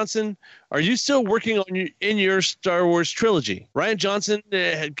Ryan Johnson, "Are you still working on in your Star Wars trilogy?" Ryan Johnson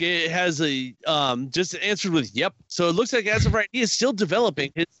has a just answered with "Yep." So it looks like as of right, he is still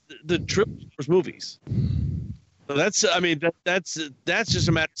developing the trilogy movies. So that's just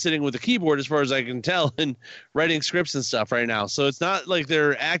a matter of sitting with a keyboard, as far as I can tell, and writing scripts and stuff right now. So it's not like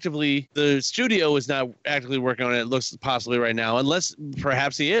the studio is not actively working on it. It looks possibly right now, unless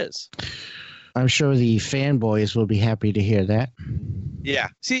perhaps he is. I'm sure the fanboys will be happy to hear that. Yeah.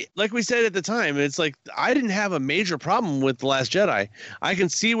 See, like we said at the time, it's like I didn't have a major problem with The Last Jedi. I can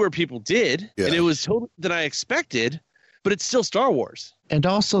see where people did, and it was totally than I expected, but it's still Star Wars. And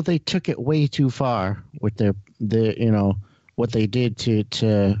also, they took it way too far with their what they did to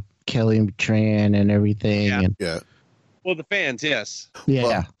Kelly Tran and everything. Yeah. And, Well, the fans, yes. Yeah,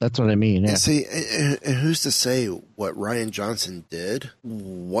 well, that's what I mean. Yeah. See, and who's to say what Ryan Johnson did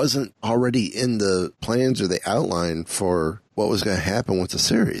wasn't already in the plans or the outline for what was going to happen with the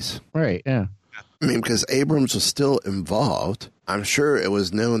series? Right, yeah. I mean, because Abrams was still involved. I'm sure it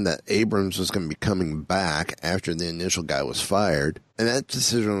was known that Abrams was going to be coming back after the initial guy was fired. And that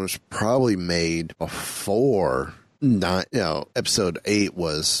decision was probably made before episode 8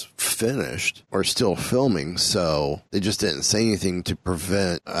 was finished or still filming. So they just didn't say anything to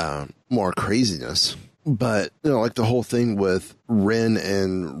prevent more craziness. But, like the whole thing with Ren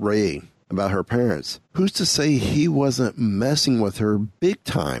and Rey about her parents. Who's to say he wasn't messing with her big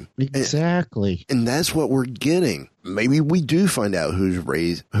time? Exactly. And that's what we're getting. Maybe we do find out who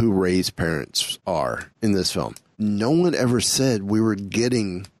Rey's parents are in this film. No one ever said we were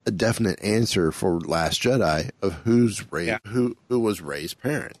getting a definite answer for Last Jedi of who was Rey's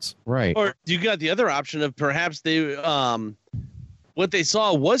parents. Right. Or you got the other option of perhaps they what they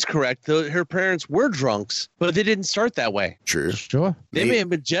saw was correct. Her parents were drunks, but they didn't start that way. Sure. They may have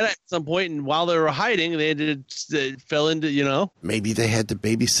been Jedi at some point, and while they were hiding, they fell into, Maybe they had to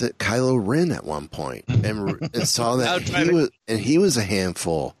babysit Kylo Ren at one point and saw that he was a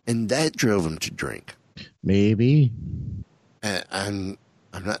handful, and that drove him to drink. Maybe. I'm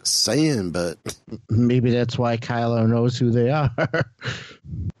not saying, but maybe that's why Kylo knows who they are.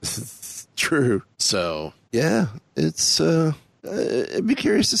 True. So yeah, it's I'd be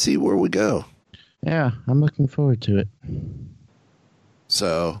curious to see where we go. Yeah, I'm looking forward to it.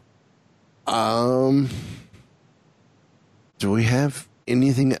 So, do we have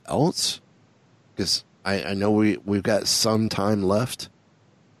anything else? Because I know we've got some time left.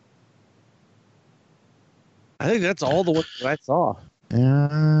 I think that's all the ones that I saw.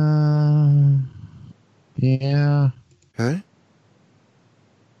 Yeah. Okay.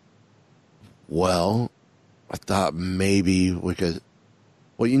 Well, I thought maybe we could.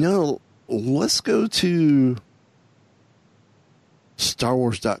 Well, let's go to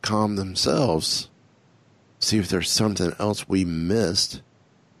StarWars.com themselves. See if there's something else we missed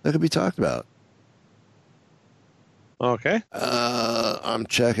that could be talked about. Okay. I'm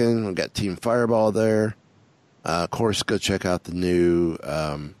checking. We've got Team Fireball there. Of course, go check out the new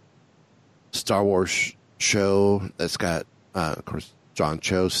Star Wars show that's got, of course, John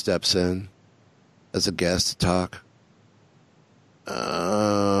Cho steps in as a guest to talk.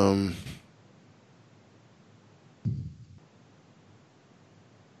 I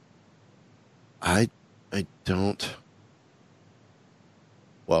don't.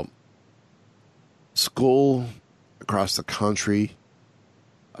 Well, school across the country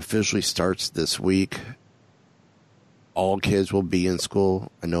officially starts this week. All kids will be in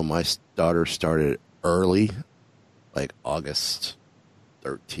school. I know my daughter started early, like August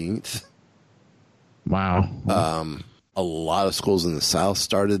 13th. Wow. A lot of schools in the South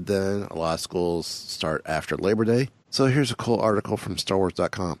started then. A lot of schools start after Labor Day. So here's a cool article from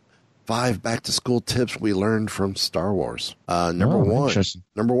StarWars.com. 5 back-to-school tips we learned from Star Wars. Number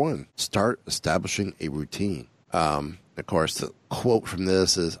one, start establishing a routine. Of course, the quote from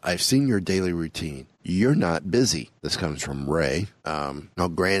this is, "I've seen your daily routine. You're not busy." This comes from Rey. Now,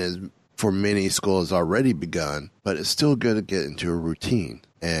 granted, for many, school has already begun, but it's still good to get into a routine.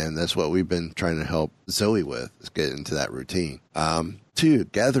 And that's what we've been trying to help Zoe with, is get into that routine. 2,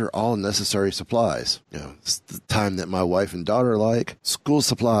 gather all necessary supplies. It's the time that my wife and daughter like school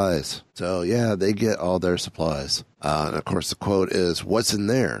supplies. So, yeah, they get all their supplies. And, of course, the quote is, "What's in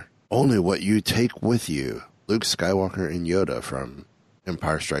there? Only what you take with you." Luke Skywalker and Yoda from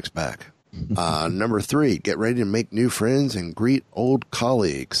Empire Strikes Back. Number 3, get ready to make new friends and greet old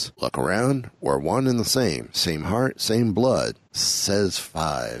colleagues. Look around, we're one and the same heart, same blood, says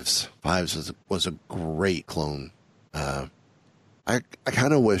Fives. Fives was a great clone. I I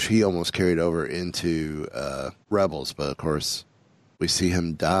kind of wish he almost carried over into Rebels, but of course we see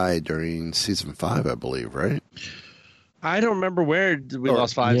him die during season 5, I believe, right? I don't remember where we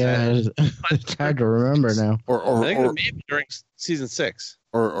lost 5. Yeah, it's hard to remember now. I think it was maybe during season 6.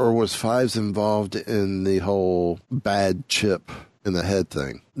 Or was 5's involved in the whole bad chip in the head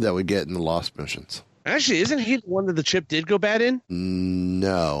thing that we get in the Lost missions? Actually, isn't he the one that the chip did go bad in?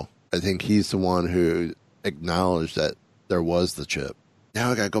 No. I think he's the one who acknowledged that there was the chip.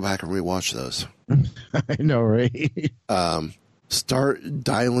 Now I got to go back and rewatch those. I know, right? Start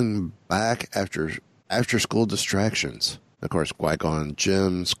dialing back after school distractions. Of course, Qui-Gon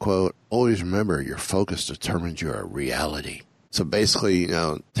Jinn's quote, always remember your focus determines your reality. So basically,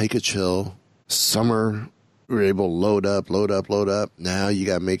 take a chill. Summer, we're able to load up. Now you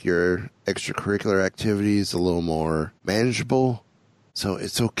got to make your extracurricular activities a little more manageable. So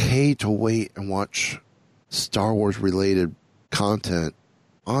it's okay to wait and watch Star Wars related content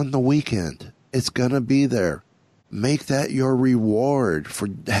on the weekend. It's going to be there. Make that your reward for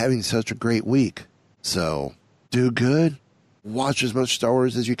having such a great week. So do good. Watch as much Star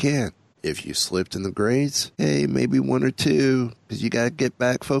Wars as you can. If you slipped in the grades, hey, maybe 1 or 2, because you got to get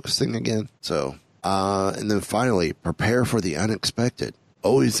back focusing again. So, and then finally, prepare for the unexpected.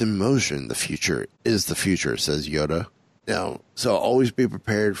 Always in motion, the future is the future, says Yoda. So always be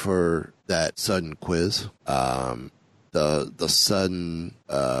prepared for that sudden quiz, the sudden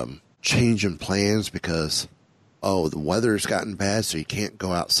change in plans because, the weather's gotten bad, so you can't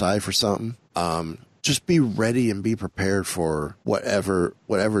go outside for something. Just be ready and be prepared for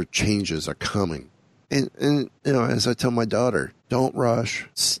whatever changes are coming. And as I tell my daughter, don't rush,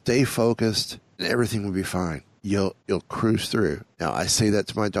 stay focused, and everything will be fine. You'll cruise through. Now, I say that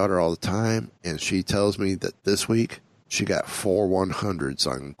to my daughter all the time, and she tells me that this week she got 4 100s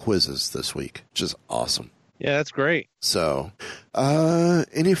on quizzes this week, which is awesome. Yeah, that's great. So,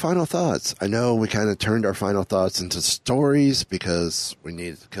 any final thoughts? I know we kind of turned our final thoughts into stories because we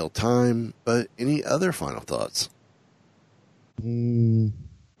needed to kill time, but any other final thoughts?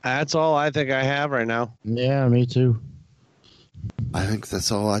 That's all I think I have right now. Yeah, me too. I think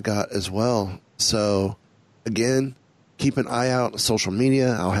that's all I got as well. So, again, keep an eye out on social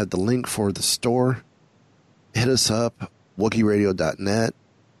media. I'll have the link for the store. Hit us up, WookieRadio.net.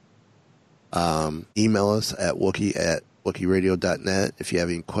 Email us at Wookie@WookieRadio.net if you have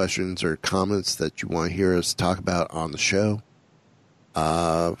any questions or comments that you want to hear us talk about on the show.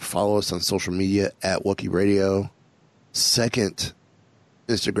 Follow us on social media at Wookie Radio. Second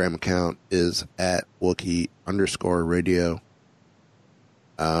Instagram account is at Wookie_radio.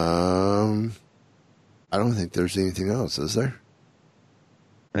 I don't think there's anything else, is there?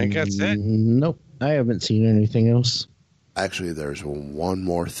 I think that's it. Nope. I haven't seen anything else. Actually, there's one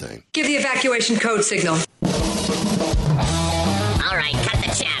more thing. Give the evacuation code signal. All right, cut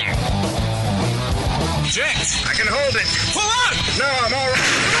the chatter. Jinx, I can hold it. Pull up! No, I'm all right.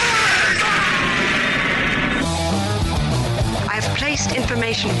 I have placed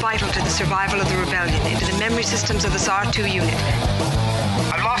information vital to the survival of the rebellion into the memory systems of this R2 unit.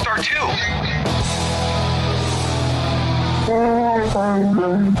 I've lost R2.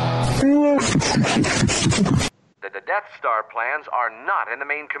 The Death Star plans are not in the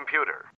main computer.